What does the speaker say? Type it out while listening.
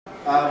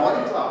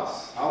Morning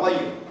class, how are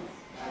you?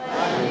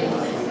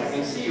 I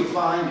can see you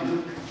fine,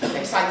 you look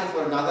excited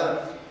for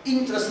another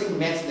interesting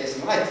maths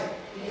lesson, right?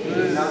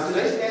 Yes. Now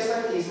today's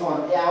lesson is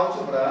on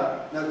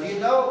algebra. Now do you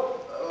know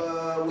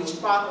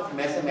which part of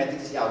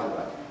mathematics is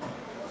algebra?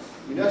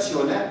 You're not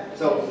sure, no?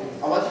 So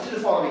I want you to do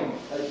the following.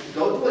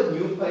 Go to a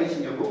new page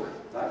in your book,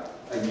 right?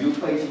 A new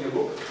page in your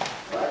book,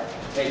 right?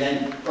 And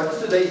then what's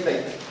today's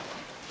date?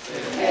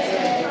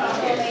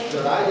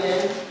 So write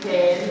in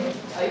 10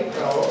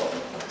 April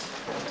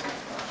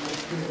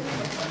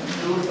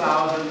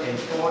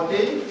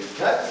 2014.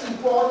 That's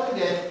important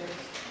that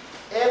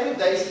every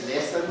day's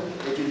lesson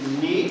that you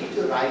need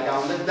to write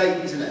down the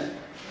date, isn't it?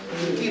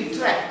 To keep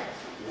track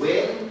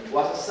when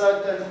was a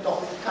certain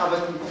topic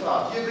covered in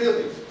class. You agree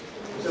with me?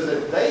 So the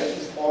date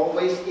is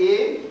always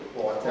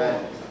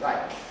important,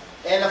 right?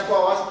 And of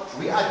course,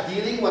 we are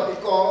dealing what we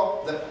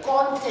call the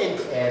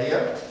content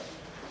area,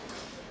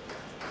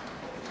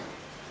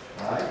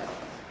 right?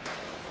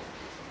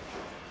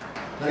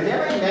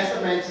 Remember in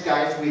mathematics,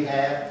 guys, we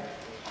have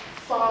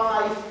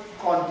 5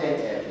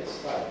 content areas,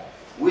 right?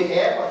 We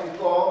have what we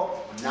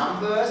call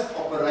numbers,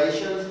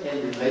 operations,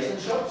 and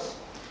relationships.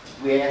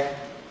 We have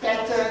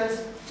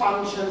patterns,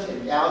 functions,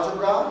 and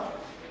algebra.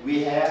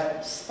 We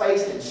have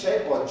space and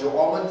shape, or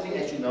geometry,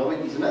 as you know it,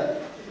 isn't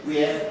it?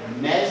 We have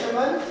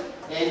measurement,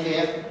 and we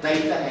have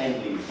data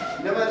handling.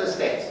 Remember the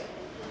steps.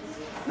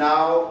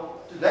 Now,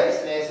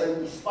 today's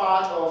lesson is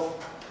part of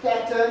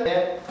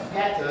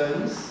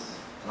patterns,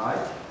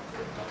 right?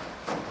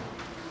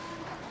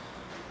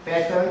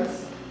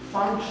 Patterns,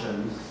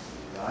 functions,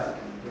 right?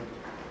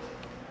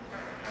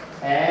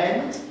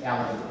 And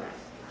algebra.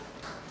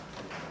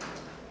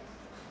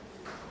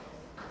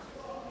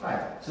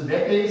 Right, so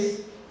that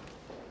is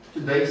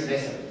today's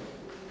lesson.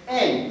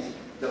 And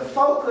the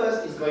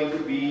focus is going to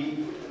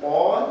be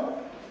on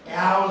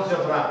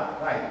algebra,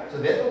 right? So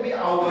that will be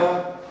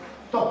our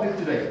topic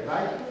today,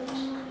 right?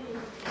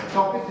 The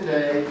topic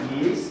today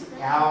is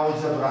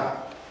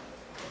algebra.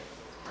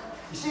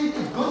 You see,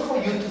 it's good for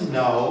you to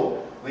know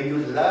when you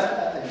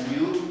learn a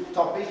new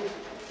topic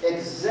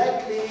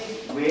exactly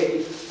where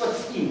it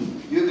fits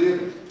in. You agree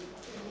with me?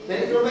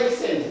 Then it will make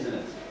sense, isn't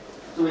it?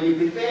 So when you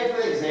prepare for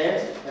the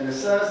exams and the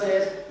sir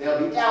says there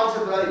will be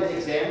algebra in the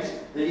exams,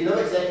 then you know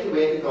exactly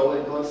where to go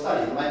and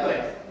study. Am I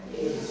correct?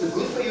 Yes. So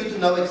good for you to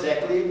know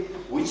exactly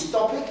which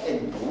topic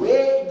and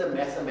where in the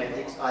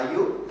mathematics are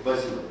you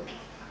busy with.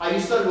 Are you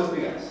still with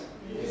me, guys?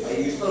 Yes.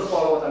 Are you still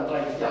follow what I'm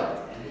trying to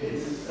tell you?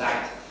 Yes.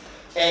 Right.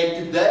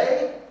 And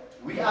today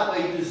we are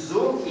going to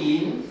zoom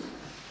in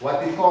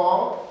what we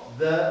call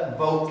the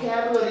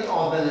vocabulary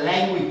or the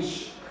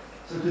language.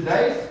 So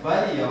today's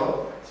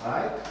video,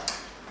 right?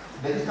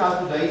 That is now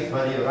today's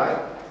video, right?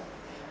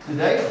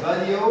 Today's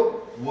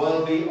video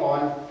will be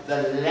on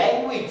the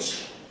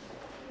language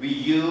we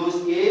use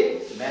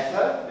in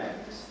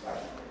mathematics,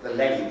 right? The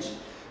language.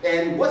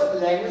 And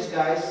with language,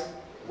 guys,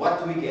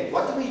 what do we get?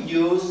 What do we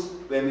use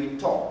when we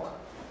talk?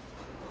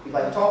 If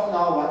I talk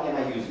now, what am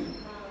I using?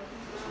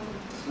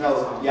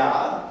 No,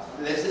 yeah,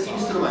 that's the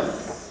instrument.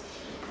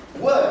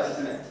 Words,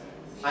 isn't it?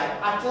 I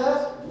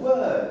utter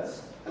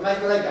words. Am I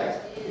correct, guys?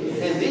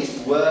 Yes. And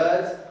these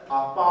words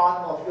are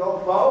part of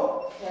your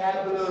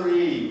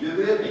vocabulary. Do you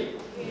agree with me?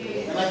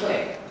 Yes. Am I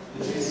correct?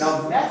 Yes.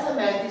 Now,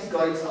 mathematics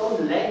got its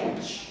own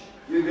language.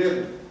 Do you agree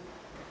with me?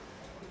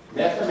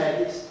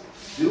 Mathematics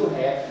do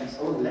have its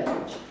own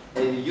language.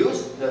 If you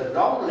use the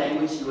wrong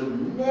language, you will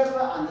never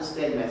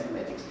understand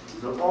mathematics.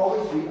 It will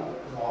always be a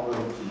problem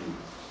to you.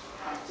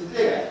 So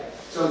clear?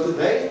 So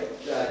today,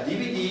 the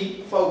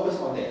DVD focus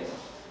on that.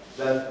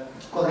 The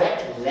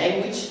correct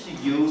language to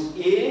use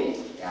in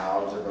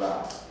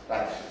algebra.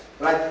 Right.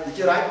 Right. Did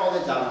you write all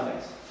that down,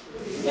 guys?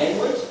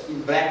 Language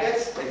in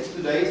brackets, that is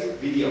today's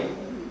video.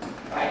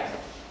 Right.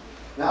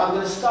 Now I'm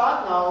going to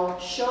start now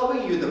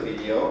showing you the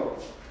video.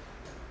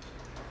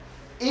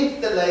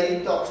 If the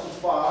lady talks too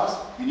fast,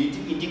 you need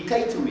to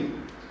indicate to me.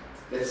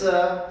 Let's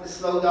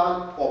slow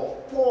down or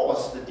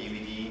pause the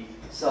DVD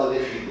so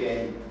that we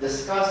can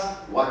discuss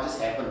what just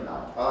happened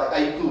now. Are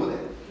you cool with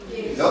it?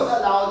 Yes. Don't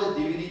allow the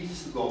DVD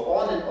just to go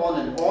on and on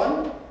and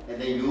on,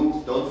 and then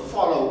you don't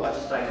follow what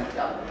she's trying to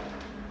tell you.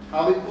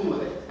 Are we cool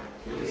with it?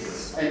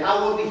 Yes. And I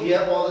will be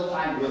here all the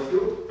time with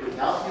you to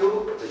help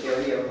you to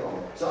carry your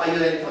home. So are you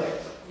ready for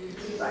it?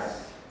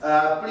 Yes.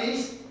 Right.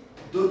 Please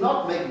do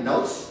not make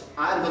notes.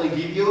 I'm going to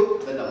give you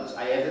the notes.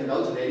 I have the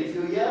notes ready for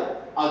you here.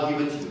 I'll give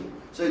it to you.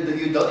 So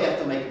you don't have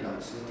to make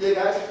notes. Okay,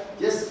 guys?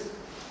 Just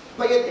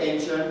pay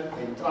attention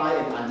and try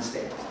and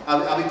understand.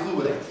 Are we cool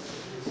with it?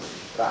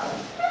 Right.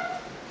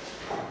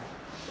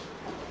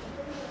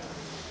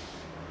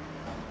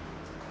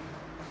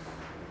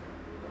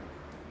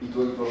 It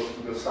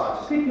will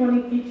start. Good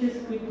morning,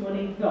 teachers. Good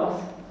morning,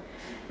 class.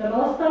 The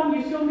last time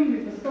you saw me,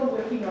 we were still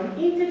working on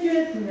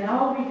integers.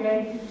 Now we're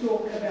going to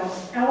talk about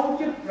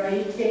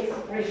algebraic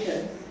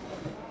expressions.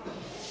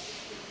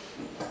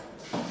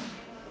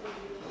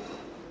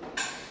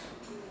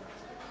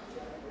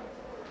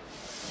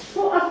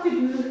 For us to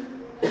do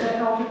the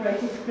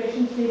algebraic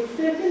expressions, there's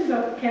certain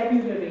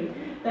vocabulary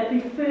that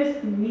we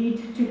first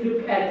need to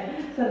look at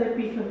so that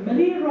we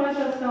familiarize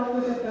ourselves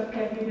with the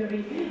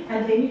vocabulary,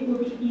 and then it will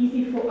be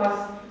easy for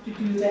us to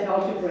do the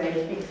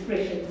algebraic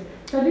expressions.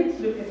 So let's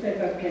look at the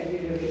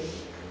vocabulary.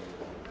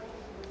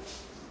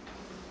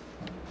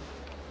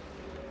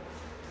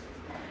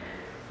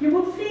 You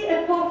will see,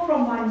 apart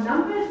from my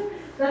numbers,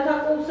 that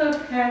I also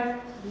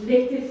have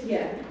letters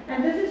here.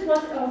 And this is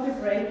what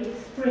algebraic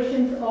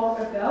expressions are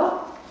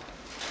about.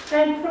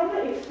 And from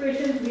the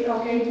expressions, we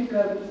are going to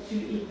go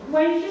to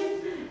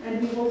equations,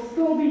 and we will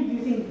still be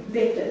using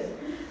letters.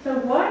 So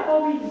why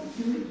are we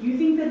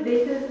using the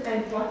letters,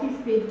 and what is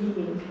their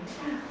meaning?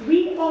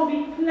 We are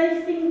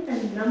replacing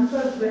a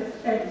number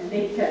with a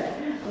letter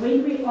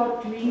when we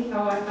are doing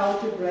our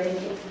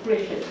algebraic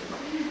expressions.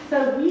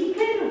 So we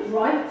can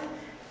write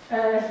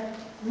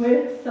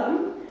word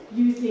sum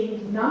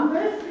using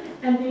numbers,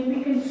 and then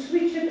we can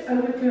switch it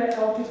over to an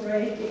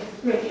algebraic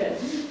expression.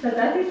 So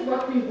that is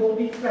what we will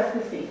be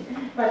practicing.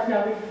 But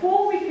now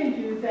before we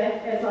can do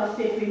that, as I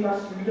said, we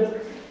must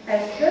look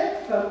at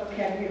the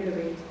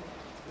vocabulary.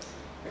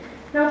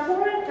 Now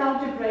for an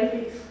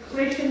algebraic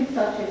expression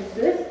such as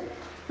this,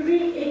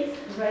 3x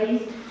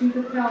raised to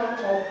the power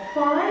of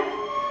 5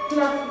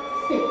 plus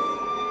 6.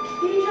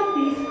 Each of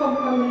these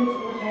components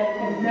will have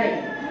a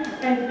name.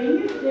 And when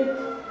you did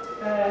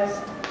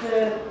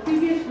the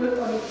previous work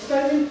on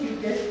exponents, you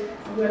did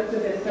work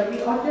with it. So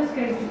we are just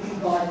going to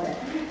revise that.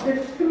 The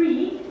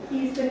 3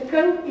 is the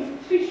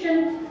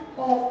coefficient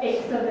of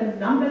x, so the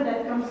number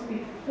that comes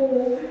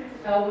before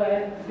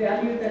our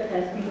value that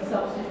has been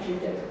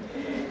substituted.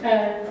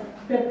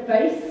 The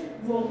base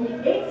will be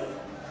x,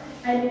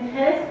 and it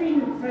has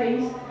been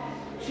raised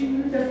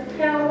to the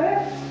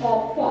power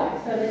of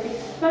 5. So the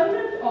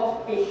exponent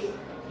of x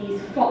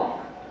is 5.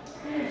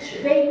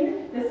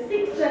 Then the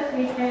 6 that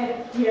we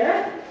have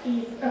here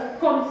is a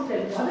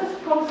constant. What does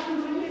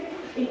constant mean?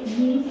 It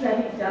means that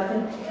it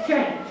doesn't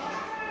change.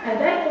 And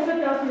that also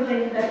tells you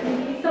then that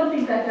it is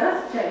something that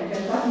does change.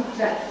 And what is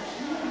that?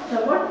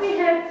 So what we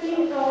have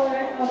in our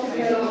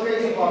algebraic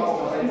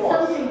is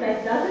something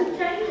that doesn't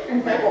change,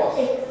 and that's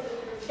x.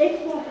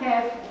 X will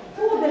have,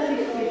 for this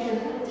expression,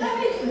 a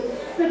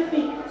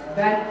specific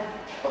value.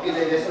 Okay,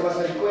 there was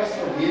a request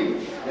from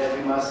him that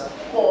we must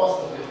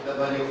pause the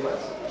video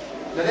first.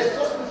 Now let's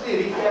just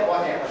quickly recap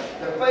what happened.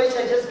 The page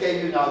I just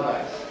gave you now,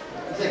 guys,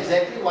 it's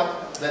exactly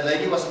what the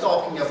lady was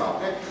talking about.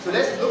 Okay? So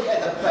let's look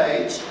at the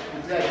page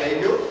that I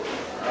gave you,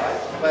 right?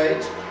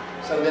 Page,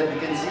 so that we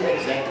can see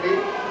exactly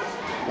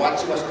what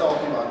she was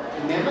talking about.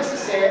 Remember, she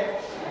said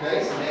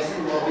today's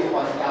lesson will be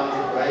on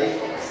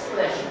algebraic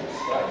expressions,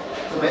 right?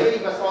 So maybe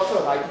you must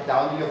also write it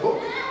down in your book,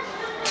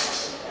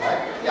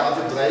 right? The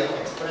algebraic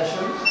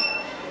expressions.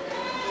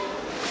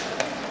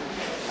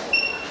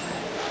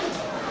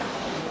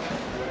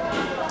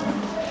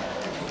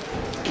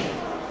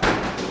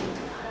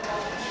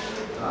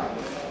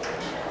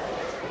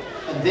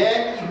 And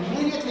then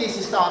immediately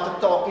she started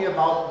talking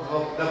about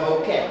the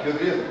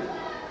vocabulary.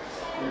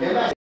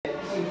 Remember,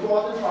 it's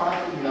important for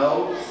us to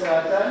know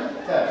certain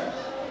terms.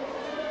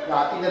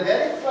 Now, in the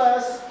very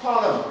first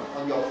column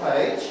on your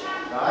page,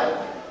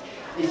 right,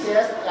 it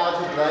says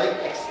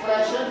algebraic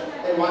expression,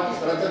 and what is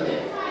written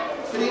there?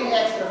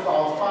 3x to the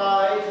power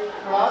 5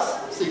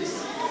 plus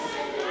 6.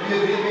 Do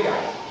you agree with me,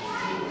 guys?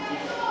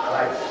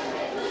 Right.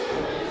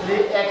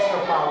 3x to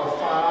the power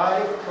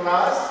 5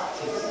 plus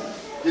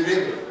 6. Do you agree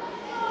with me?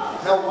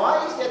 Now,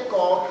 why is that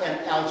called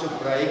an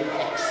algebraic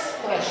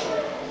expression?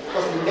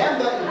 Because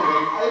remember, in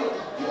grade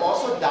 8, you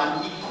also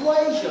done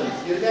equations.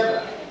 You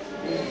remember?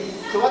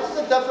 So what is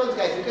the difference,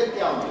 guys? You can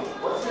tell me.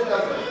 What's the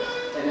difference?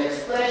 An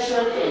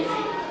expression and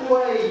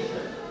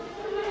equation.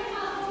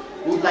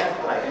 Who would like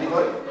to try?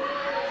 Anybody?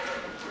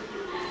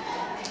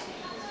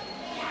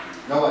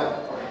 No one?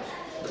 Okay.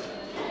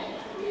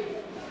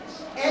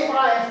 If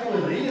I have to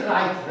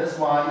rewrite this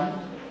one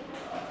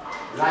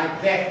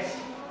like that,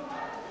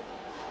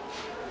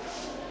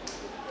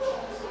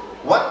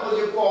 what will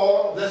you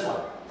call this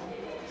one?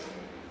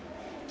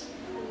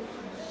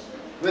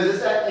 Well, this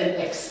is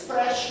an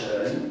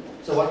expression,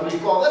 so what will you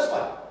call this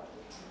one?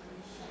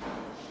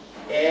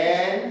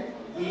 An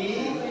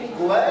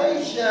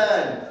equation.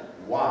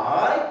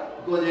 Why?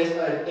 Because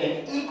there's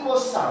an equal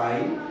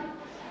sign,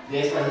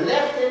 there's a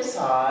left-hand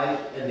side,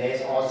 and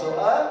there's also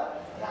a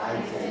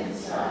right-hand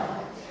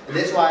side. And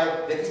that's why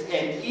that is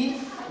an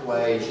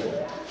equation.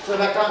 So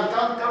if I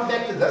come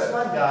back to this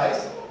one,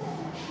 guys,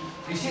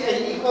 you see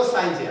any equal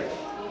signs here?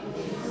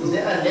 Is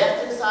there a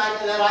left-hand side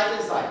and a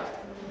right-hand side?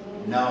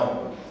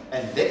 No.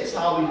 And that is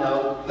how we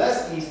know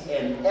this is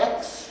an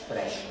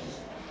expression.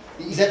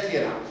 Is that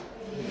clear now?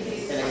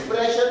 An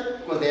expression,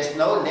 because there's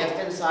no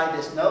left-hand side,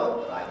 there's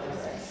no right-hand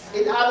side.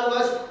 In other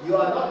words, you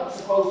are not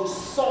supposed to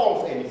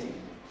solve anything.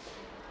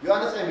 You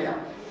understand me now?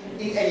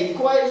 In an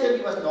equation,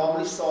 you must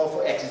normally solve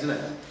for x, isn't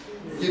it?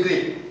 You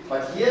agree?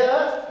 But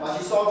here,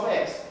 must you solve for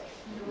x?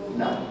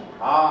 No.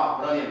 Ah,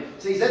 brilliant.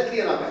 So is that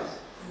clear now, guys?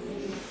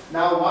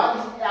 Now, what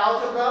is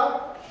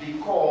algebra?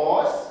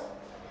 Because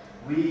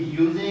we're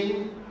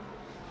using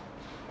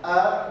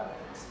a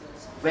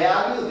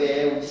value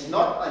there which is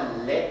not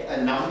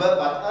a number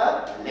but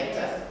a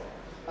letter.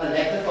 A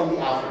letter from the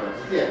alphabet.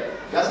 Clear?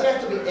 Doesn't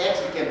have to be X,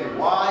 it can be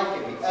Y, it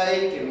can be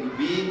A, it can be B,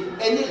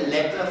 any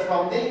letter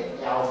from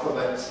the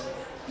alphabet.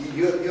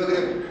 You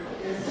agree?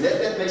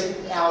 That makes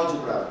it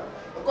algebra.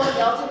 Of course,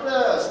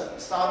 algebra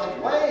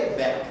started way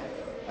back.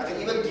 I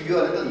can even give you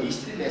a little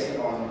history lesson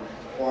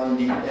on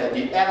the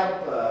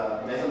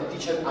Arab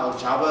mathematician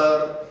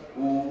Algebraic,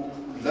 who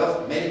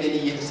lived many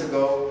years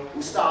ago,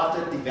 who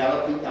started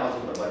developing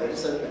algebra. But that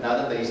is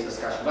another day's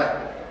discussion.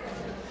 Right?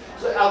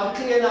 So I'll be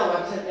clear now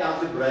what is an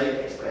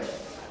algebraic expression.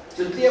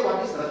 So clear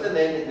what is written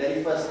there in the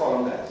very first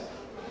column, guys.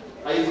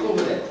 Are you cool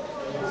with that?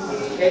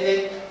 And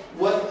then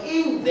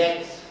within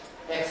that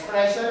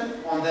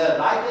expression, on the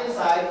right hand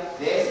side,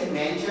 there's it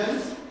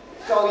mentions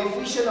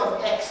coefficient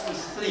of x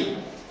is 3.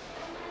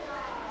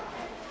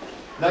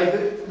 Now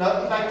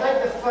if I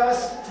take the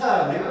first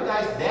term, remember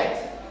guys,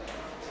 that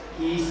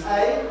is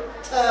a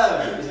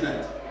term, isn't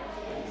it?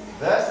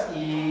 This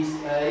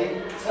is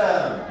a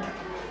term.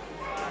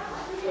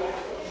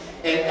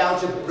 An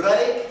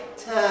algebraic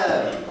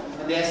term.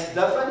 And there's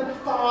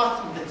different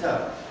parts in the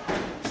term.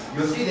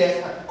 You see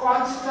there's a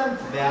constant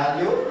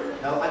value.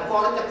 Now I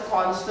call it a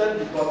constant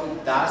because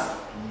it does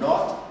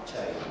not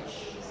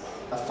change.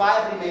 A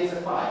 5 remains a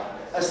 5.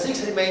 A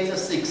 6 remains a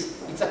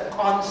 6. It's a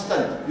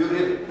constant. You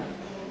agree?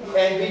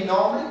 And we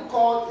normally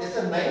call, there's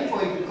a name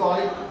for it, we call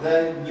it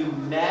the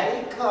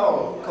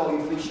numerical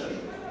coefficient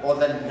or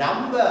the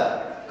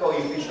number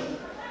coefficient.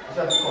 That's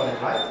what we call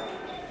it, right?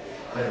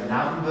 The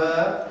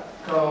number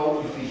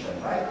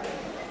coefficient, right?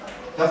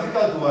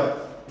 Difficult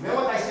word.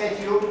 Remember what I said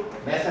to you?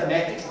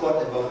 Mathematics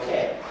got a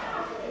vocab.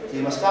 So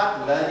you must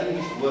start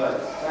learning these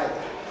words, right?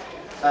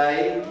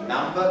 A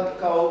number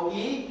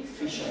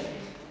coefficient.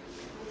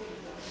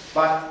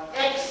 But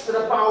x to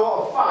the power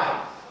of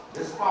 5,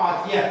 this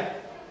part here,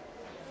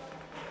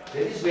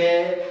 that is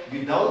where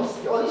you only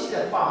see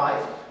the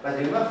 5, but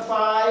remember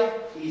 5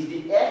 is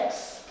the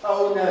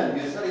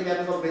exponent. You still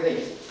remember from grade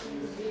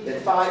 8.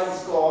 That 5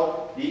 is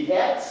called the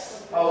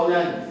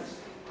exponent.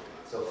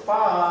 So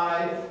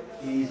 5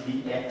 is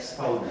the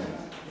exponent.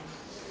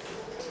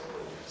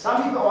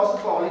 Some people also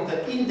call it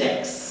the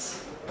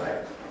index,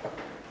 right?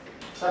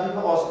 Some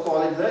people also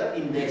call it the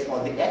index or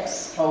the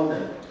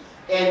exponent.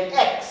 And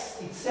x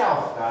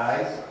itself,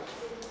 guys,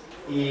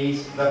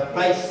 is the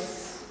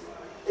base.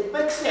 It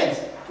makes sense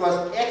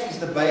because x is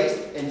the base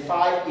and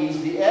 5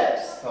 is the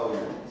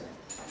exponent.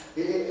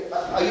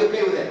 Are you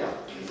okay with that now?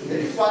 That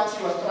is what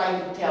she was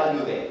trying to tell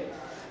you there.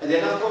 And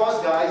then of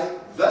course, guys,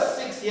 this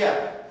 6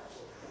 here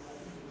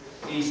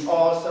is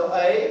also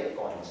a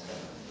constant.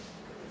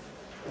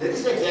 That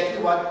is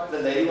exactly what the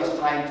lady was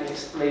trying to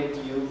explain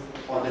to you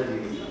on the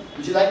DVD.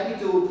 Would you like me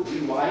to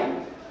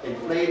rewind and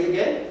play it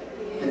again?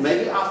 And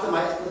maybe after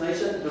my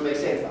explanation, it will make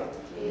sense now.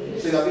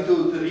 So you want me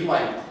to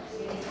rewind?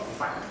 Okay,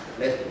 fine.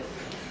 Let's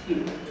do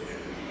it.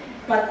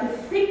 But the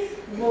 6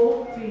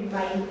 will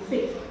remain 6.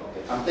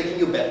 Okay, I'm taking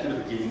you back to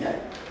the beginning, eh?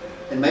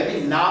 And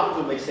maybe now it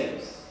will make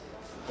sense.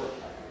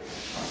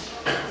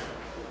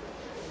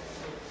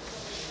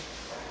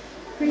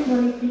 Good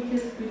morning,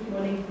 teachers. Good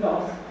morning,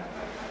 class.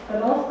 The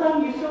last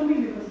time you saw me,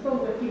 we were still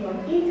working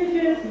on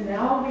integers.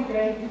 Now we're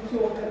going to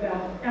talk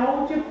about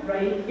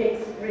algebraic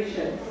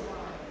expressions.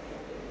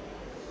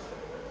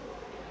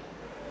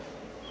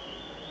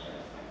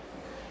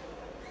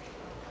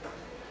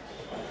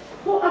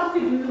 For us to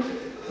do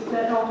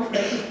the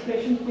algebraic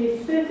expressions,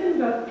 there's certain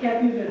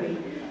vocabulary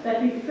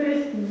that we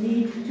first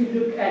need to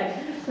look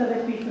at so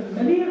that we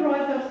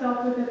familiarize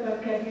ourselves with the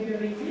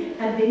vocabulary,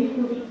 and then it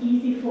will be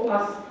easy for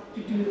us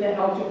to do the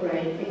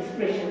algebraic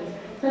expressions.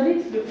 So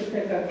let's look at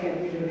the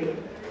vocabulary.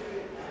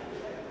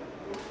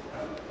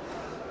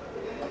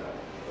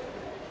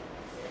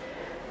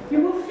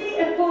 You will see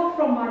apart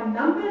from my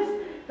numbers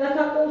that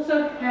I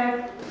also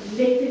have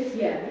letters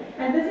here.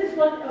 And this is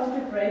what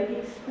algebraic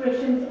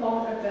expressions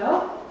are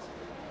about.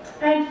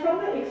 And from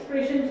the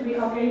expressions we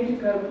are going to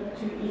go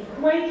to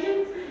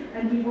equations,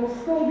 and we will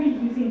still be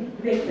using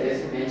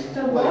letters.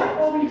 So why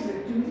are we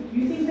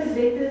using the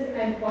letters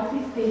and what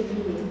is their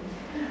meaning?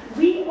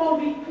 We are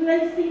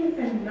replacing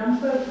a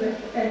number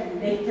with a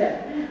letter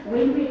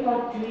when we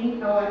are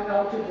doing our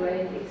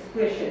algebraic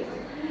expressions.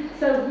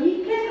 So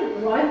we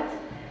can write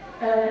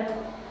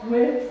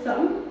word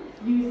sum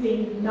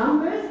using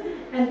numbers,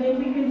 and then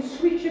we can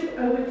switch it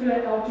over to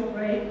an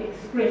algebraic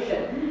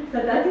expression.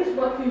 So that is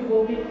what we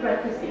will be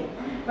practicing.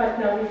 But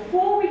now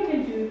before we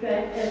can do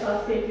that, as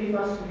I said, we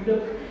must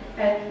look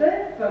at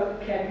the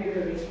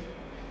vocabulary.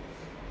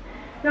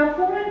 Now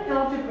for an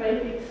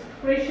algebraic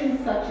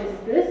expression such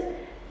as this,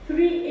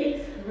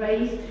 3x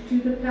raised to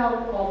the power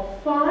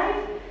of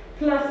 5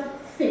 plus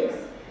 6.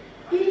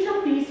 Each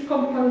of these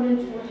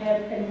components will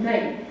have a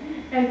name.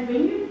 And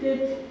when you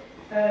did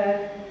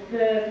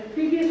the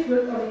previous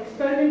work on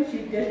exponents,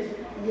 you did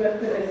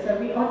work with this. So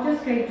we are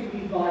just going to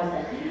revise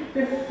that.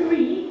 The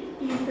 3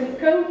 is the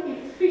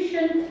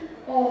coefficient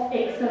of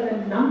x, so the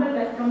number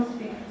that comes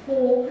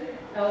before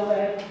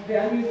our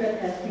value that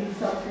has been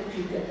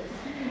substituted.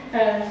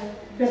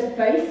 The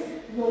base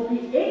will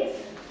be x,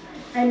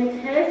 and it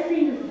has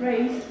been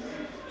raised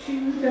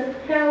to the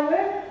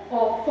power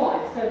of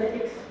 5. So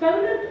the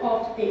exponent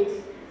of x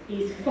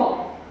is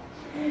 5.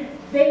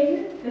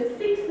 Then the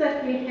 6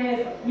 that we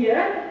have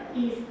here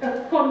is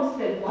a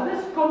constant. What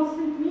does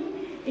constant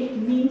mean? It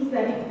means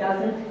that it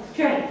doesn't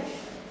change.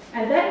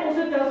 And that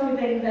also tells me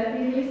then that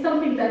there is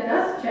something that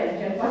does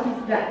change, and what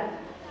is that?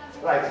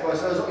 Right,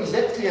 so is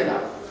that clear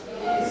now?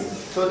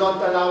 Yes. So don't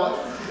allow it,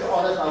 to be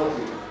honest now with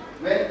you.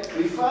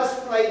 When we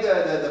first played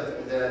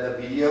the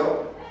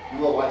video, you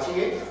were watching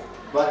it,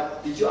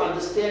 but did you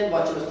understand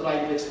what you was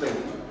trying to explain to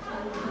you?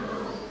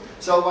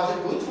 So was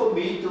it good for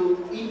me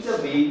to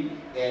intervene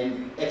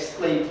and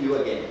explain to you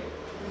again?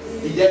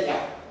 Yes. Did that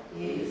help?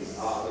 Yes.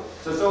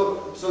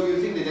 So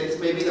you think that that's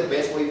maybe the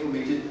best way for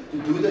me to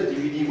do the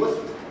DVD with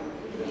you?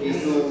 Yes.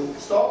 Is to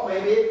stop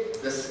maybe,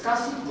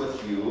 discuss it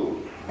with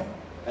you,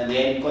 and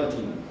then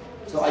continue.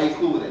 So are you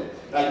cool with it?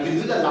 Right, we can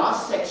do the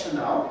last section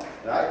now,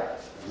 right?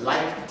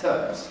 Like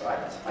terms,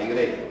 right? Are you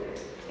ready?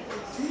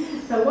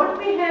 So what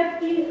we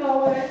have in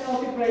our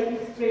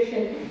algebraic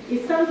expression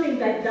is something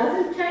that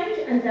doesn't change,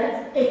 and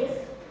that's x.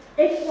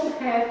 X will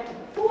have,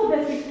 for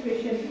this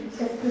expression,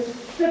 a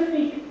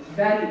specific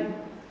value.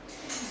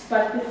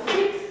 But the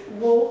 6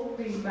 will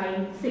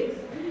remain 6.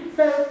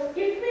 So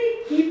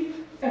if we give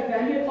a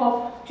value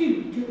of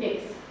 2 to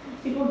x,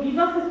 it will give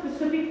us a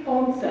specific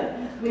answer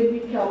when we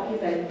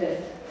calculate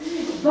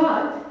this.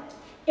 But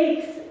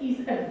x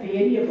is a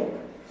variable.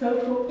 So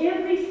for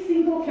every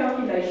single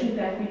calculation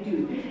that we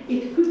do,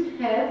 it could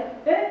have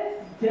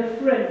a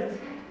different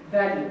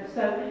value.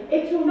 So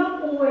x will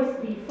not always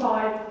be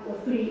 5 or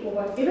 3 or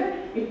whatever.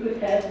 It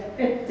could have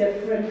a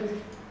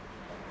different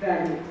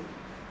value.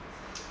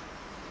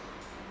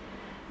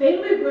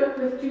 Then we work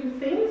with two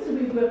things.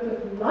 We work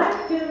with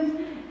like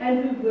terms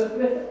and we work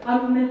with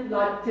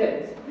unlike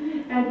terms.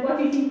 And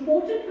what is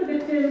important for the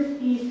terms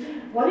is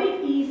what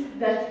it is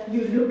that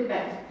you look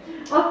at.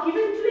 I've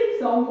given 2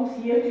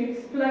 examples here to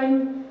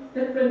explain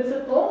the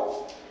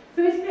principle.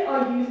 Firstly,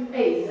 I used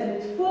a's, and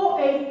it's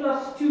 4a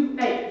plus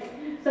 2a.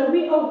 So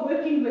we are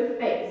working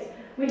with a's.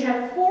 We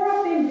have 4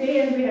 of them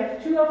there and we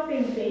have 2 of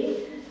them there.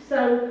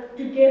 So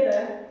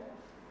together,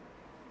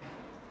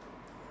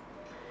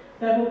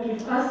 that will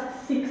give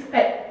us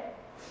 6a.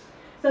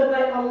 So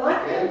they are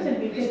like terms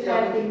and we can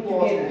add them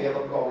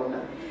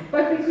together.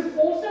 But we could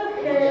also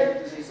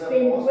have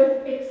them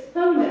with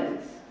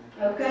exponents.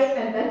 Okay,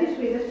 and that is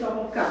where the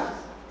trouble comes.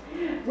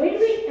 When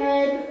we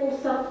add or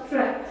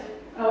subtract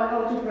our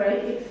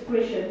algebraic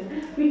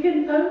expressions, we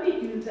can only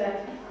do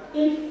that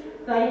if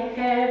they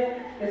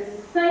have the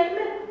same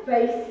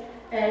base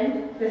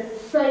and the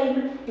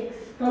same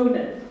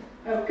exponent.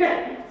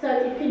 Okay, so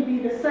it can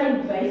be the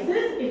same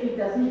basis if it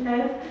doesn't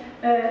have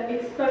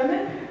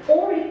exponent,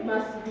 or it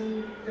must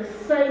be the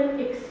same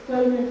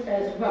exponent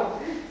as well.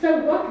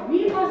 So what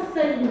we are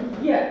saying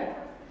here,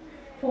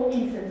 for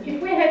instance,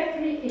 if we have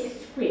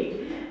 3x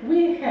squared,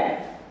 we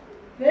have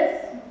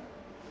this,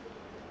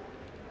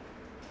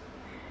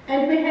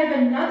 and we have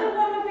another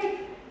one of it,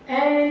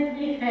 and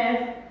we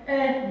have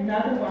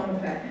another one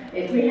of that.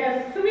 If we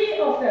have 3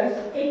 of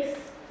those x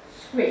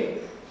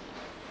squared.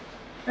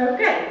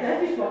 Okay,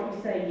 that is what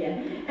we say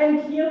here.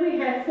 And here we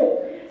have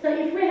 4. So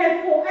if we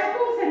have 4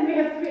 apples and we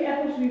have 3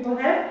 apples, we will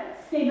have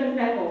 7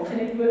 apples.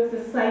 And it works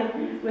the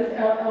same with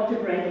our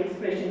algebraic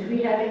expressions.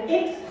 We have an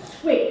x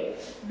squared.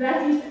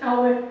 That is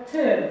our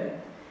term.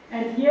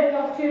 And here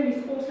our term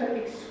is also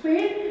x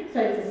squared. So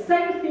it's the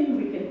same thing.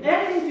 We can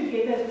add them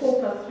together. 4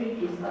 plus 3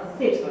 gives us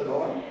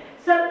 7.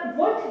 So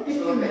what did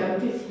you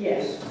notice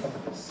here?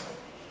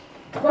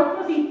 What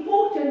was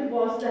important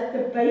was that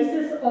the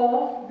bases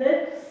are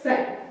the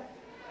same.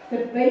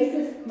 The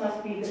basis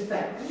must be the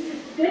same.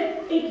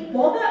 Did it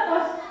bother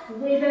us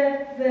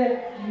whether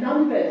the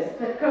numbers,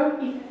 the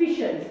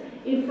coefficients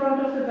in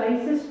front of the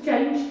basis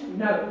changed?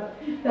 No.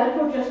 That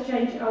will just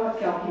change our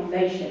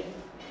calculation.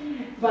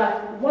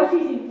 But what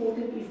is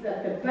important is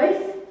that the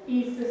base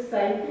is the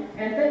same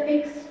and the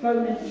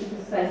exponent is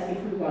the same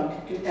if we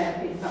want to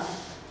add them up.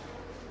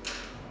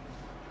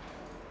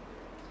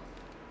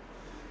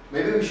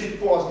 Maybe we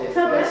should pause there.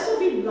 So that will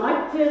be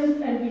like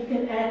terms and we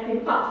can add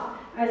them up.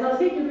 As I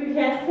said, if we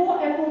had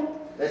 4 apples.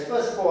 Let's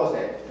first pause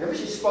there. Remember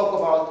she spoke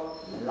about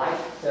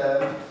like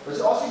term, but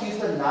she also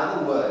used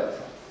another word,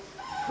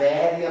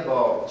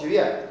 variable. Did you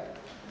hear?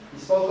 He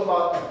spoke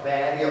about a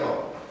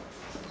variable.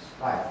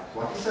 Right.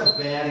 What is a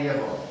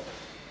variable?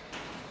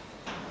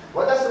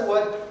 What does the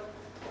word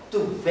to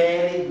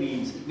vary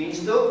means? It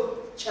means to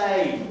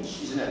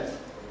change, isn't it?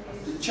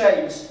 To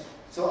change.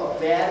 So a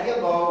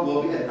variable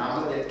will be a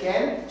number that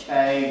can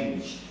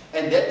change.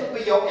 And that will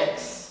be your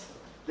x.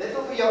 That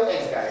will be your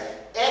x, guys.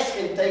 S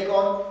can take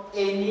on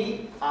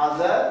any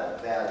other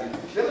value.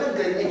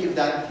 Remember that you've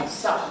done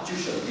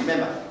substitution,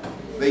 remember?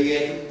 Where you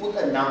have to put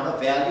a number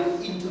value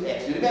into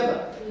x. You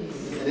remember?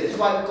 Yes. And this is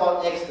why we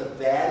call x the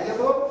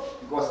variable,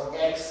 because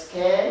x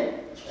can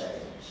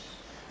change.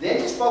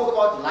 Then you spoke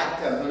about like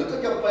terms. Now look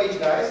at your page,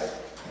 guys.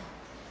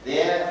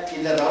 There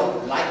in the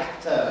row,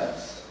 like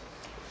terms.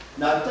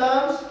 Now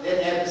terms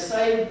that have the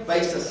same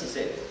basis, he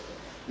said.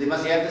 They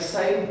must have the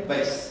same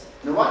base.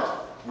 Now what?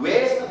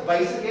 Where's the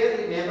base again?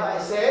 Remember I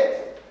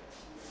said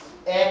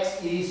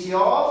x is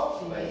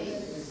your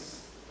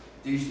base.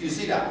 Do you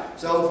see that?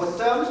 So for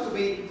terms to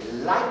be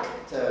like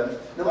terms,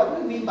 now what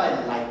do we mean by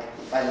like?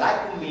 By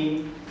like we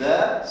mean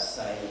the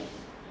same.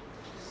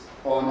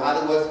 Or in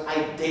other words,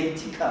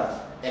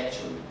 identical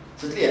actually.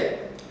 So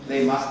clear?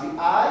 They must be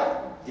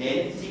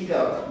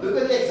identical.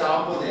 Look at the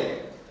example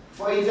there.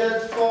 For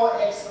instance,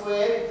 4x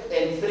squared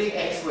and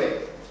 3x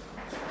squared.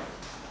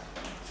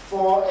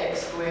 4x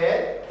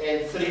squared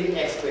and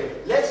 3x squared.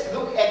 Let's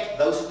look at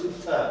those two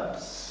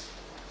terms.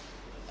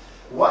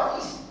 What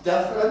is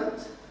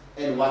different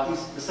and what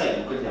is the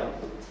same? Good now.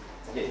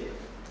 Okay.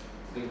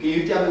 Can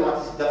you tell me what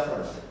is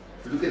different?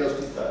 Look at those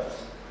two terms.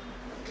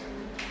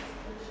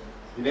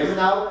 Remember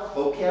now,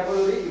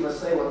 vocabulary, you must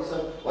say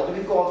what do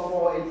we call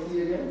 4 and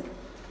 3 again?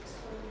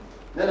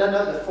 No,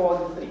 the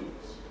 4 and 3.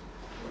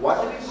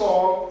 What do we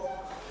call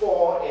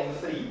 4 and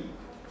 3?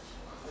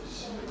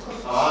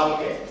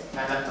 Okay,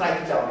 and I'm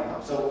trying to tell you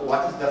now. So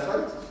what is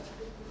different?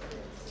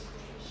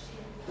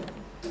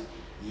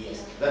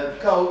 Yes, the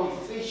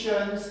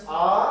coefficients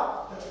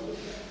are,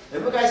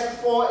 remember guys,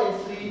 4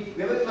 and 3,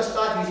 remember we must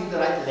start using the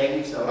right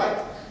language now, right?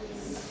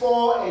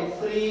 4 and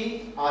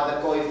 3 are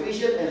the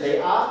coefficients and they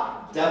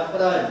are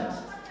different.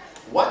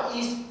 What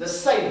is the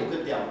same?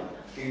 Good tell me.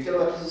 Can you tell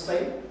what is the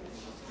same?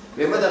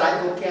 Remember the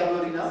right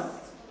vocabulary now?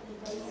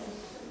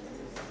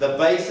 The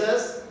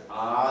bases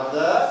are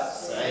the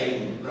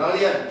same.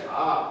 Brilliant.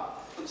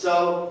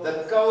 So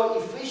the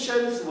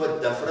coefficients were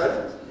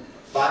different,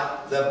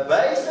 but the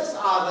bases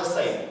are the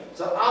same.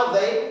 So are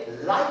they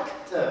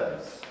like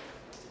terms?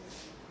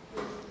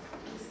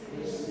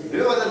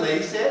 Remember what the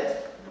lady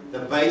said? The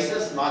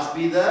bases must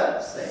be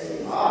the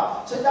same.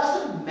 So it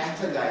doesn't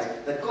matter, guys.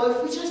 The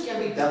coefficients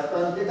can be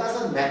different. It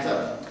doesn't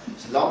matter.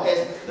 As long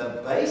as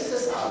the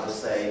bases are the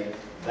same,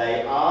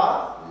 they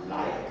are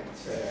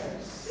like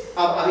terms.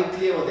 Are we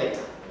clear with that?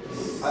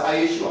 Are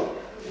you sure?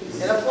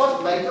 And of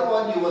course, later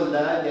on you will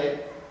learn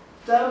that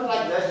terms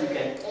like this, you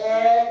can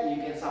add,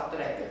 you can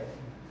subtract them.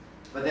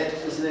 But that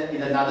is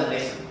in another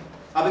lesson.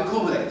 Are we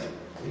cool with that?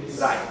 Yes.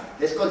 Right.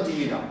 Let's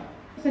continue now.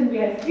 And we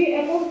have 3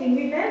 apples and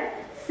we have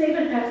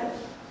 7 apples.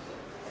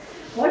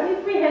 What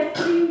if we have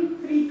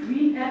three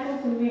green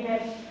apples and we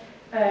have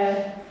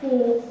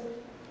 4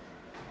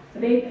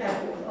 red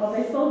apples? Are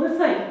they still the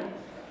same?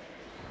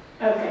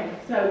 Okay,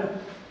 so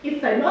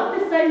if they're not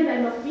the same,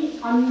 they must be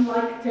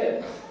unlike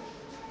terms.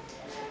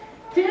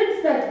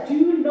 Terms that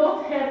do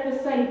not have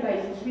the same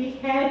basis. We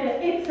have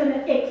an x and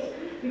an x.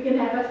 We can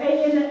have an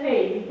a and an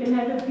a. We can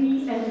have a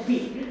b and a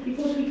b.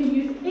 Because we can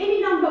use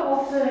any number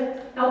of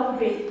the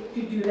alphabet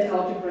to do the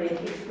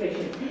algebraic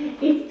expression.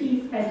 It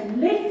is a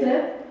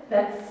letter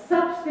that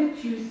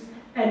substitutes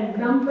a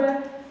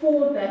number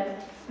for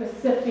that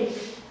specific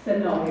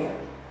scenario.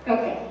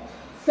 Okay,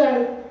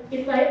 so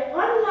if they are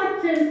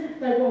unlike terms,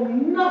 they will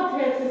not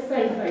have the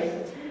same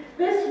basis.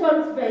 This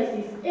one's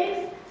base is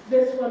x,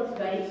 this one's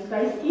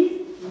base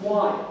is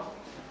y.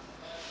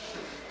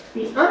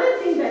 The other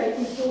thing that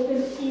is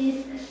important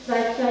is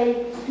that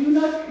they do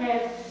not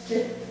have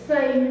the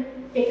same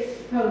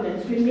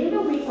exponents.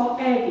 Remember, we are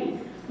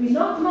adding. We're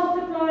not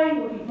multiplying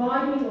or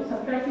dividing or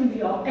subtracting,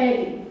 we are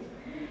adding.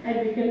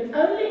 And we can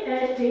only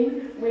add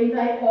things when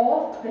they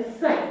are the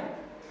same.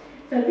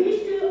 So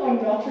these two are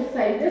not the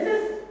same. This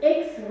is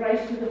x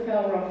raised to the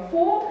power of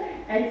 4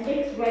 and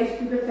x raised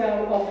to the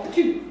power of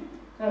 2.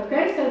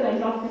 Okay, so they're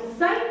not the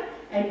same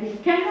and we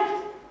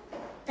cannot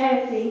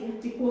add them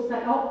because they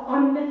are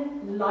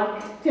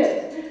unlike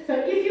terms. So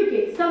if you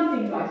get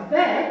something like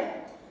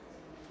that,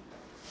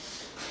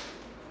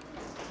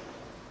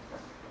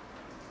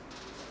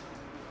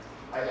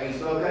 are you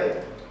still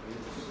okay?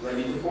 Do I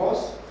need to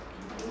pause?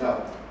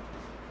 No.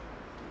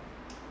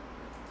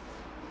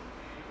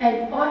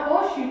 and I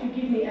ask you to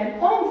give me an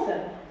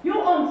answer,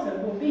 your answer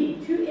will be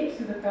 2x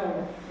to the power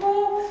of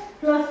 4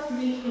 plus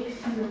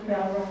 3x to the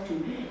power of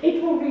 2.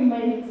 It will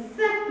remain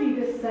exactly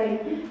the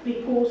same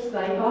because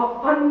they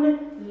are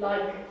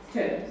unlike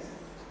terms.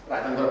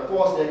 Right, I'm going to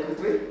pause there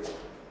quickly.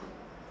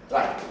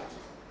 Right.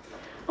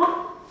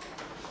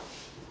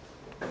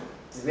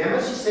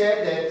 Remember she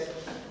said that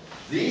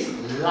these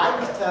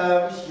like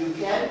terms, you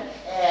can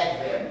add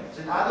them.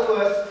 So in other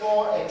words,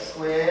 4x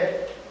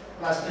squared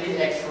plus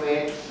 3x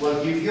squared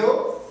will give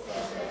you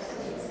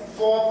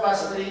 4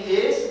 plus 3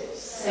 is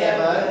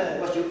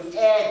 7. But you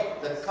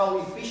add the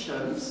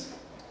coefficients.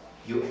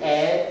 You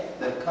add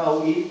the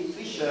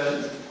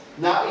coefficients.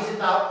 Now is it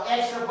now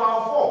x to the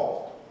power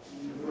 4?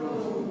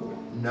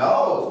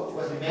 No.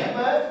 Because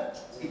remember,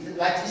 it's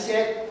like she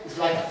said, it's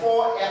like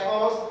 4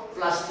 apples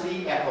plus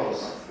 3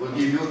 apples will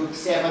give you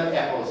 7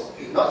 apples.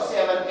 Not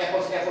 7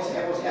 apples, apples,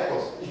 apples,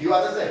 apples. You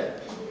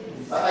understand?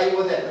 Are you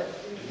with that?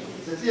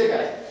 So here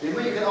guys,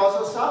 remember you can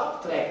also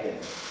subtract them.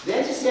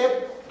 Then she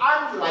said,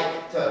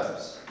 unlike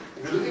terms.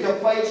 If you look at your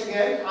page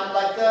again,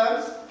 unlike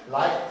terms,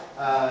 like,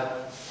 I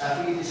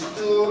think it is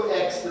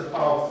 2x to the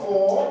power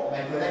 4.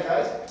 Am I correct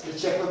guys?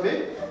 Just check with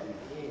me.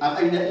 I'm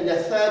in the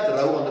third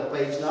row on the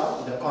page now,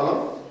 in the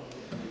column.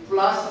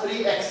 plus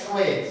 3x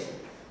squared.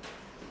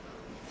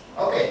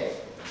 Okay.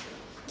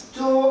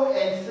 2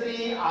 and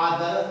 3 are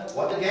the,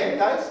 what again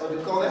guys? What do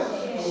you call them?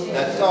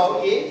 The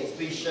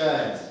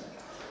coefficients.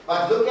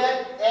 But look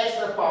at x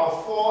to the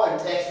power 4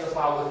 and x to the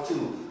power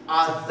 2.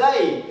 Are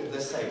they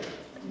the same?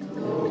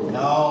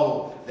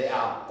 No, they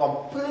are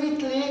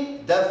completely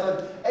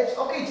different. It's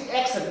okay, it's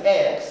x and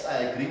x, I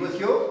agree with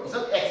you. It's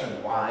not x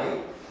and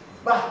y.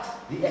 But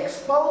the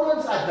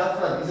exponents are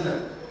different, isn't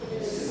it?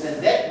 Yes.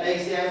 And that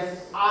makes them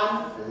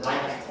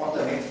unlike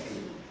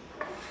automatically.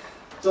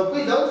 So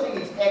please don't think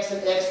it's x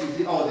and x, you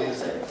think, oh, they're the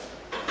same.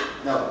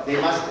 No, they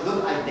must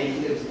look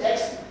identical. It's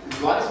x.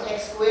 If one is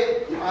x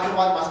squared, the other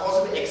one must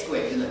also be x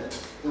squared, isn't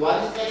it? The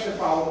one is x to the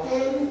power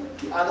 10,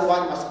 the other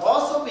one must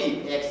also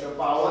be x to the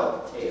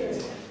power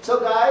 10. So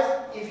guys,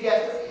 if you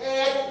have to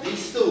add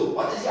these two,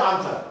 what is the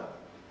answer?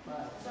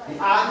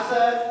 The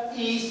answer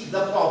is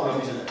the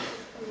problem, isn't it?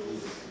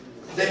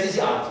 That is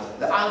the answer.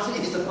 The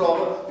answer is the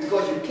problem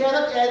because you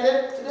cannot add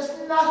it, so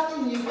there's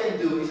nothing you can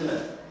do, isn't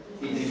it?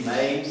 It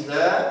remains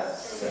the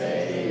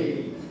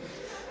same.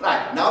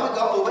 Right, now we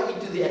go over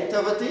into the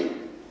activity,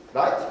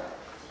 right?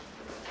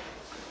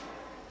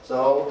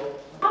 So,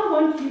 I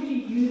want you to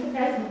use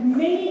as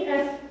many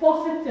as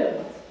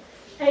positive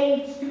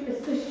aids to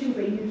assist you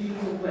when you do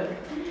your work.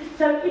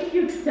 So if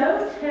you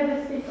don't have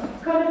a set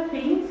of colour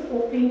pens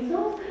or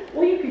pencils,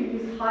 or you can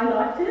use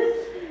highlighters,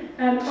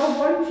 I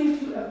want you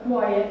to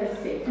acquire a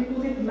set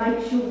because it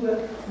makes your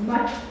work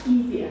much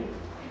easier.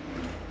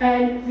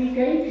 And we're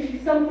going to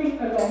do something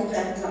along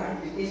that line.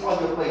 it is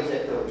on your page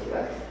activity,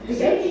 right? We're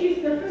going to use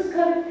different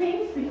coloured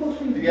pens because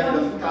we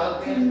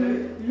want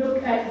to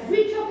look at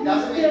which of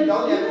these terms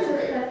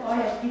that I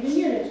have given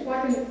you, and it's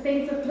quite an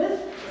extensive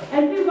list,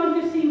 and we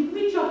want to see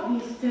which of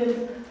these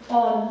terms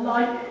are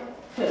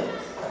like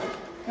terms.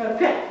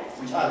 Okay.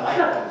 Which are like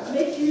terms. So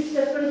let's use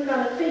different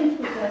coloured pens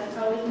because that's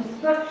our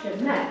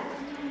instruction. Now,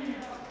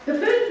 the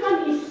first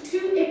one is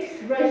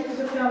 2x raised to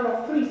the power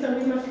of 3, so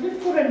we must look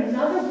for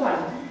another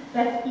one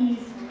that is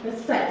the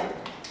same.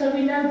 So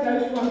we know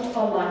those ones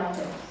are like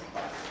terms.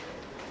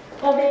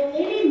 Are there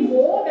any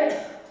more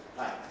that...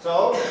 Right.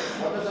 So,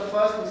 what was the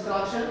first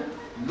instruction?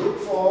 Look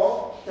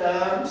for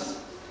terms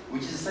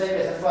which is the same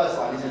as the first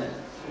one, isn't it?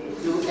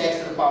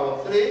 2x to the power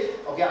of 3.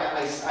 Okay,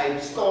 I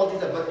installed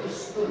it, but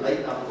it's too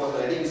late now because I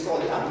already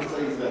installed it after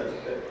 3.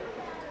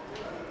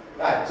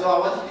 Right, so I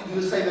want you to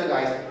do the same,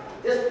 guys.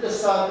 Just put a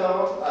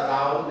circle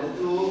around the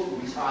two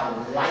which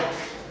are like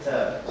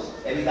terms.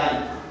 Have you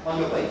done it? On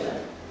your page.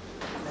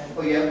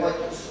 Oh, yeah, but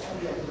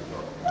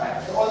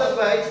right. So on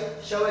the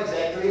page, show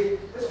exactly.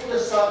 Just put a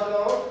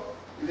circle.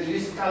 You can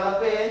use color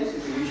pens,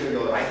 you can use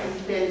your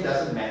writing pen,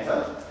 doesn't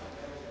matter.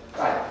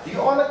 Right. Do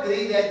you all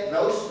agree that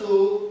those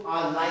two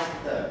are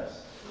like terms?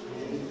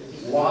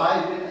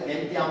 Why? Can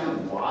you tell me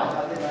why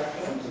are they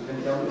like terms? You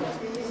can tell me.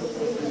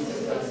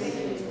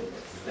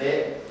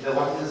 The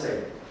what is the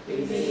same? The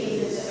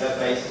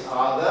bases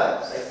are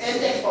the same. And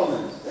the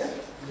exponents.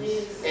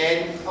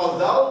 And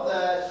although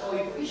the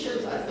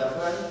coefficients are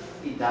different,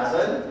 it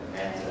doesn't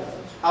matter.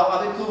 How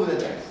are we cool with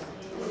that?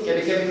 Can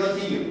we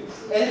continue?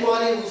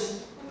 Anybody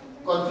who's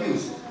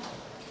confused?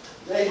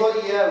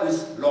 Anybody here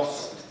who's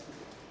lost?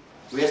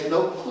 Who has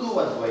no clue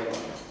what's going on?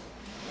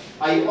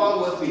 Are you all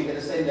with me at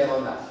the same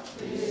level now?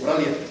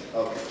 Brilliant.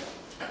 Okay.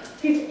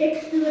 If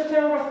x to the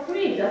power of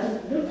 3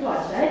 doesn't look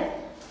like that.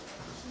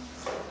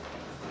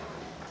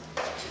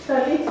 So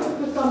let's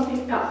look for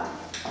something else.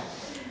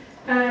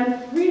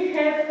 We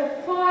have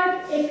a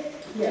 5x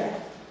here.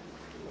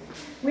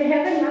 We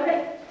have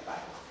another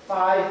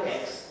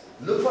 5x.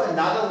 Look for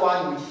another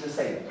one which is the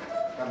same.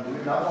 Come do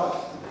another one.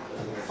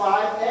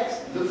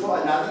 5x. Look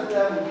for another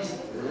term which is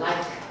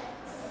like,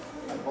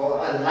 or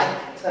a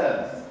like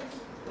term,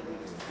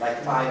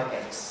 like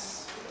 5x.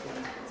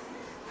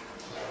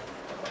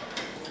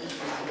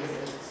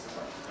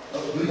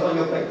 Do it on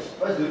your page.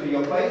 First do it on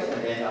your page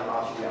and then I'll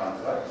ask you the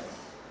answer, right?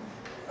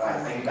 Right,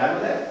 are you done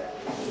with that?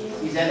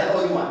 Is that the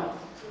only one?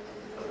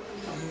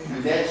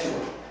 You're that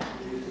sure?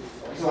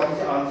 So what is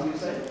the answer you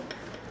say?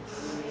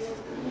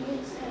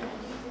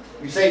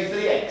 You say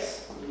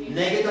 3x.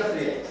 Negative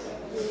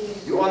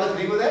 3x. You all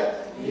agree with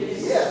that?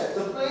 Yes. Yeah.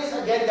 So please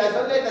again, guys,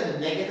 don't let the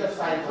negative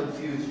sign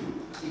confuse you.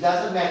 It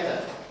doesn't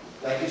matter.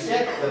 Like you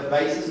said, the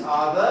bases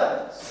are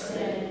the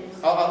same.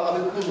 Are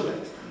we cool with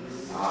it?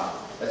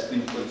 Let's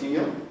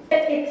continue.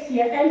 X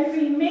here. And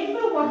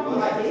remember what we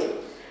said?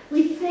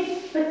 We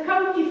said the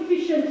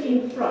coefficient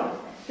in front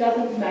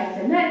doesn't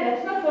matter. No,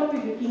 that's not what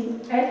we're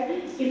looking at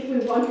if we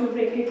want to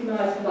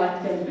recognize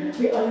like terms.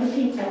 We are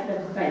looking at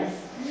the base.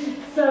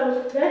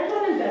 So that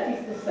one and that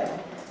is the same.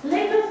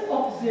 Let us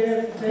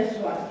observe this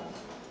one.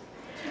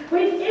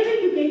 Whenever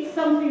you get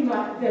something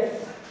like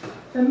this,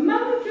 the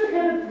moment you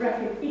have a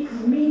bracket, it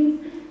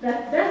means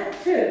that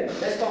that term...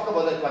 Let's talk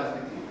about that one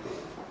quickly.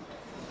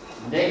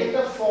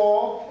 Negative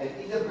 4 and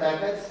in the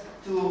brackets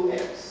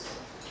 2x.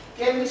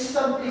 Can we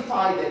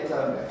simplify that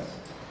term, guys?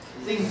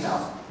 Think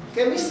now.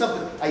 Can we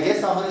simplify? I guess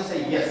somebody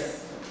say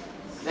yes.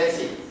 Let's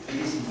see. It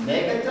is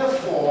negative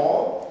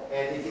 4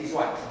 and it is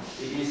what?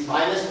 It is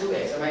minus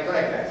 2x. Am I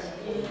correct, guys?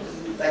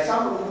 Like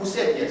someone who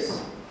said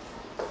yes.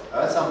 I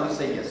heard somebody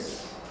say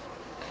yes.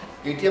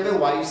 Can you tell me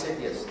why you said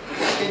yes?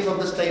 You came from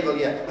this table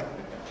here.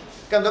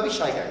 Come, don't be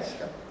shy, guys.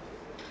 Come.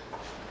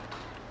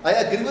 I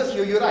agree with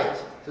you, you're right.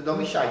 So don't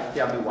be shy to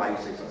tell me why you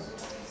say so.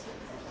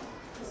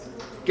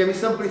 Can we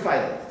simplify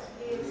that?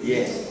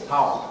 Yes.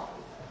 How?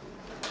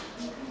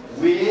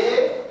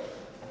 Where,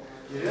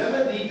 you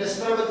remember the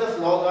distributive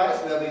law, guys,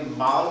 where we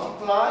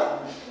multiply?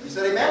 You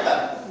still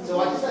remember? So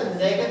what is a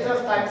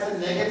negative times a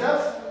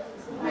negative?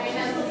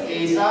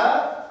 Is a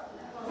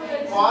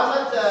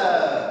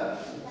positive.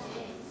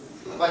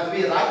 But do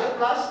we write the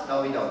plus?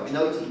 No, we don't. We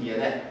know it's in here.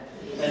 Eh?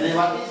 And then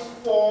what is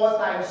 4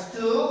 times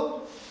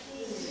 2?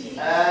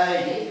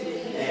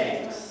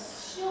 8x.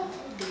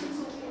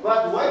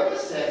 But wait a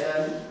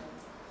second.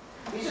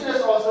 Isn't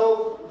this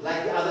also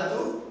like the other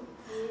two?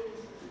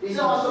 Isn't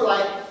it also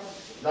like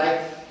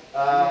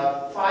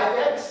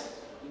 5x?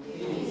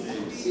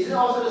 Isn't it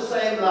also the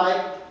same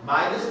like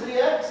minus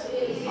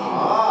 3x?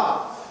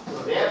 Ah,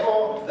 so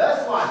therefore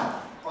this one,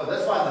 or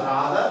this one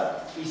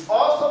rather, is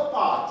also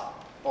part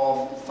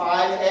of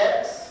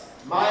 5x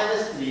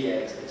minus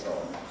 3x and so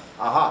on.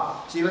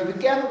 Aha. So you have to be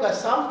careful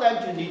because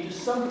sometimes you need to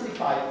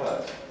simplify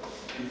first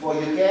before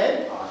you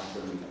can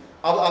answer me.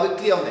 Are we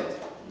clear on that?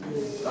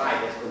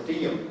 Right, let's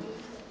continue.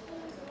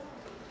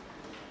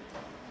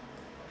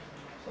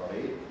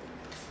 Sorry.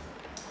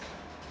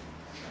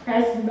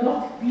 Has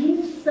not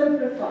been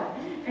simplified.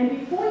 And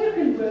before you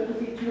can work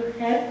with it, you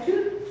have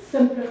to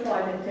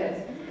simplify the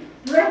terms.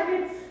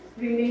 Brackets,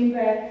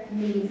 remember,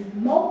 means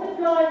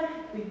multiply.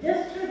 We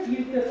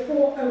distribute the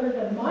 4 over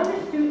the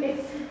minus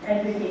 2x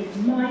and we get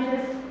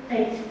minus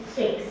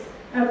 8x.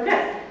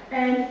 Okay,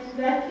 and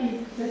that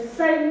is the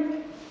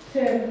same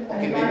term.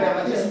 Okay, maybe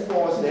I will just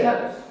pause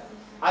there.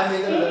 I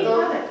made a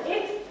little.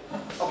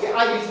 Okay,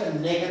 I use a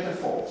negative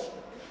 4.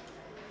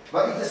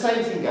 But it's the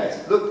same thing,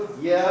 guys.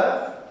 Look,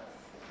 here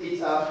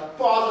it's a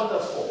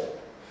positive 4.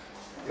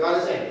 You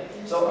understand?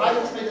 So I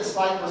just made a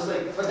slight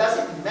mistake. But does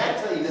it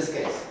matter in this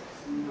case?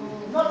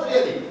 Not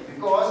really,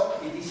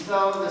 because it is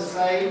still the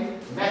same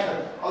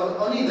method.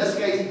 Only in this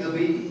case it will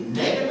be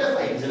negative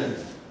 8, isn't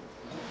it?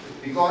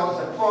 Because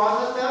it's a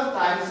positive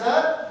times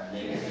a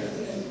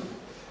negative.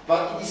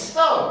 But it is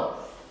still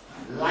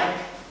like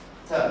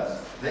terms.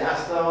 They are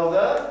still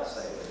the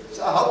same.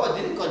 So I hope I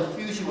didn't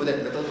confuse you with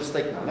that little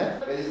mistake now. Eh?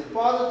 It is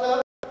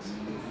positive.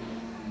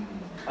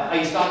 Are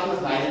you starting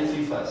with 9 and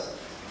 3 first?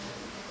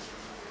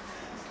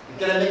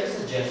 Can I make a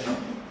suggestion?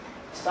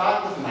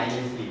 Start with 9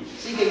 and 3.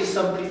 See, can you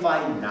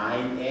simplify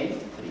 9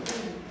 and 3?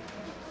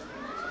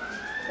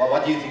 Well,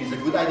 what do you think is a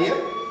good idea?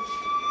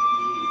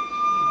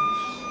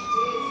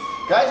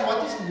 Guys,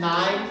 what is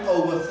 9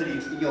 over 3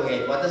 in your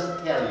head? What does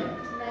it tell you?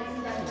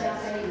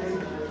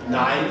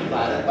 9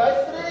 divided by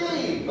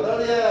 3.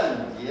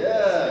 Brilliant.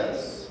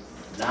 Yes.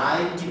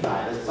 9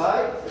 divided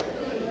by 3.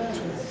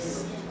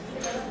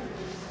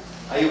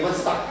 Are you one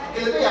stuck?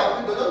 Okay, let me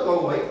help you. Don't go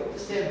away.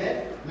 Stand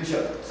there. Be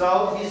sure.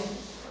 So it is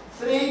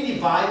 3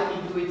 divided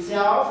into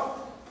itself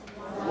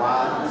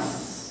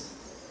once.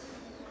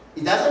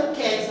 It doesn't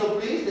cancel,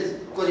 please.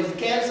 Because if it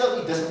cancels,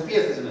 it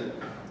disappears, isn't it?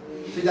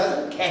 So it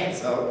doesn't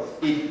cancel.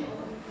 It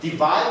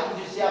divides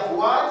into itself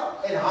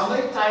once. And how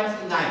many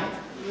times in 9?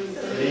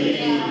 3.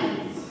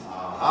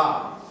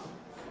 Aha.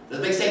 Does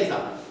it make sense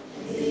now?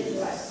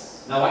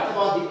 Yes. Now what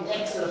about the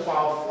x to the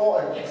power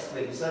 4 and x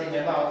squared? You still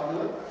remember how to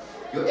do it?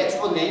 Your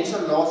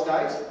exponential laws,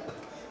 guys.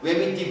 When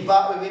we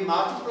divide, when we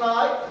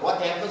multiply,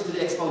 what happens to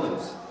the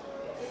exponents?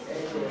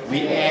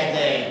 We add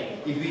them.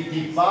 If we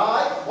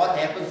divide, what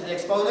happens to the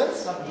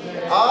exponents?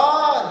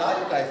 Ah, now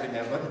you guys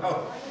remember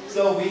now.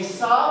 So we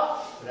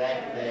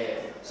subtract them.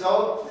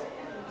 So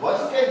what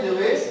you can do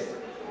is,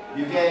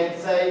 you can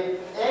say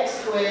x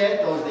squared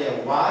goes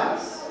there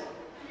once.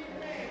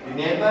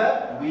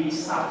 Remember, we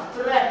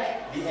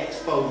subtract the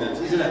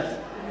exponents, isn't it?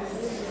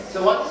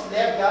 So what is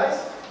left,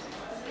 guys?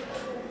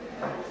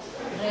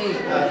 3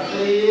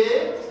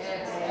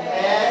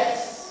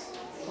 x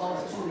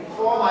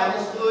 4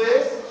 minus 2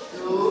 is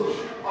 2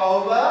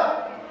 over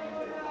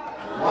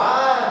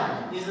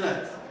 1, isn't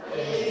it?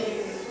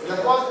 And of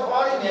course, you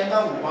all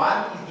remember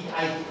 1 is the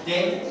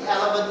identity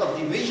element of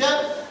division.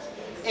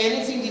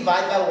 Anything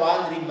divided by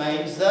 1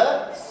 remains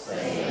the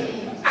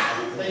same.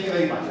 Thank you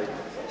very much.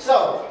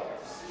 So,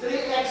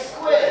 3x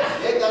squared,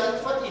 where does it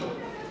fit in?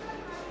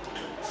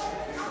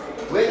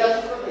 Where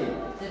does it fit in?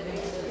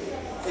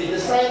 It's the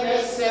same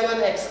as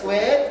 7x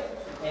squared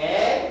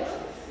and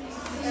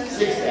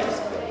 6x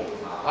squared.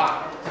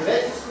 Ah, so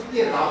let's just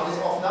quickly round this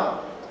off now.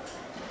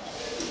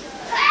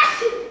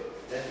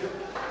 That's good.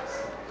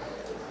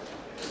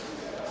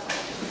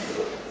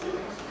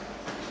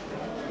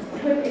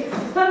 With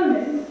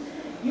exponents,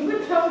 you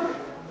were told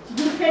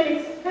you can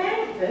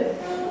expand this.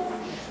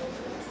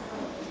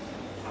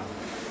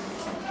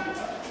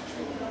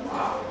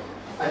 Wow.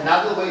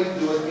 Another way to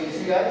do it, can you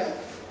see, guys?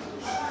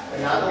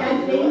 Another way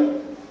to do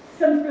it.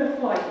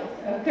 Simplify it.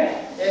 Okay.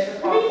 X to the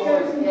power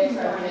 4 is x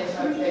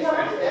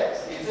times x,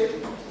 is it?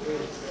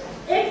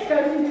 X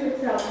goes into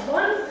itself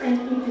once and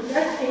into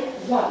that x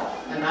once.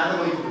 Another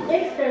way to do it.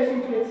 X goes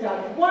into itself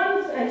like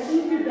ones, and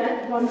into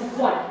that one,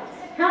 1.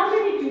 How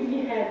many do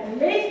we have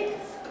left?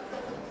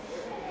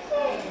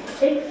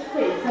 X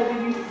squared. So do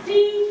you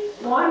see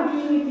why I'm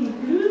doing it in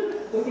blue?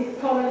 Because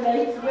it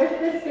correlates with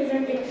the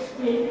 7x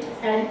squared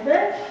and the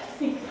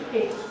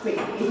 6x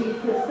squared. It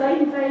is the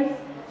same base,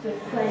 the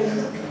same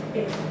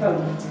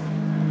exponent.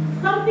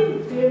 Something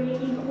very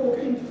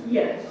important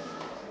here.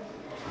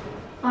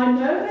 I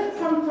know that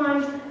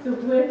sometimes the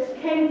word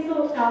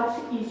cancel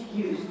out is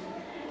used,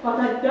 but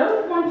I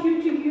don't want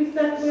you to use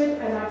that word,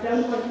 and I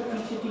don't want your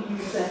teacher to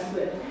use that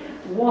word.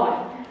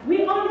 Why?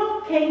 We are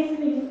not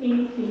cancelling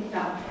anything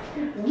out.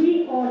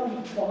 We are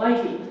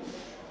dividing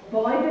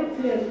by the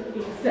term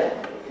itself.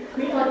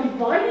 We are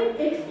dividing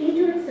x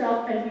into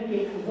itself and we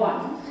get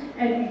 1.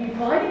 And we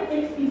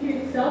dividing x into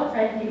itself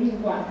and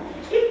getting 1.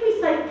 If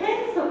we say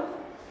cancel.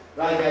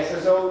 Right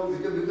guys, so we're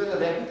going to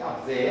wrap it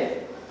up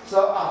there.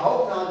 So I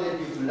hope now that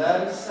you've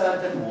learned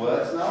certain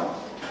words now.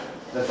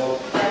 The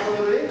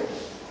vocabulary,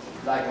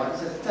 like what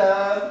is a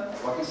term,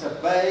 what is a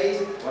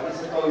base, what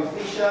is a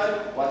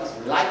coefficient, what is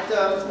like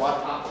terms, what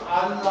are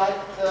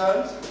unlike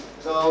terms.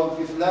 So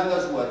you've learned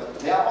those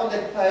words. They are on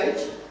that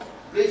page.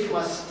 Please, you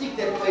must stick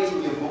that page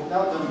in your book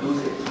now, don't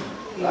lose it.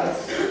 Right?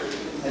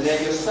 And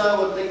then your sir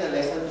will take the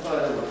lesson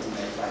further with you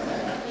next time.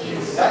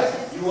 Yes.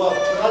 Guys, you are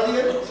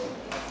brilliant.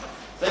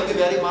 Thank you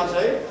very much.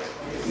 Eh?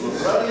 You were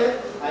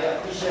brilliant. I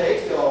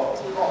appreciate your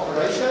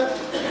cooperation.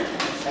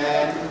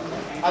 And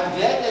I'm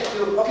glad that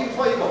you're looking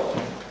for your book.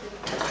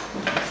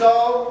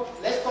 So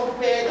let's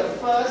compare the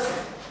first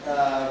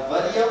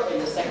video and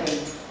the second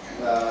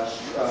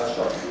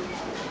shot.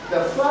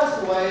 The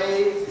first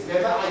way,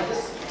 remember I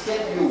just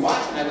said you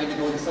watch and I went to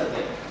do the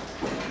survey.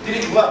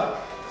 Did it work?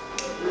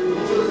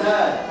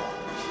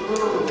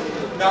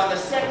 Now the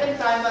second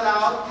time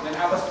around, when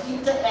I was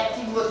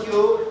interacting with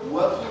you,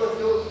 working with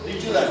you,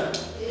 did you learn?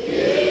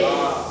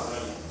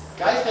 Yes.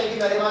 Guys, thank you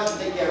very much.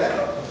 Take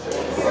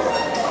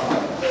care.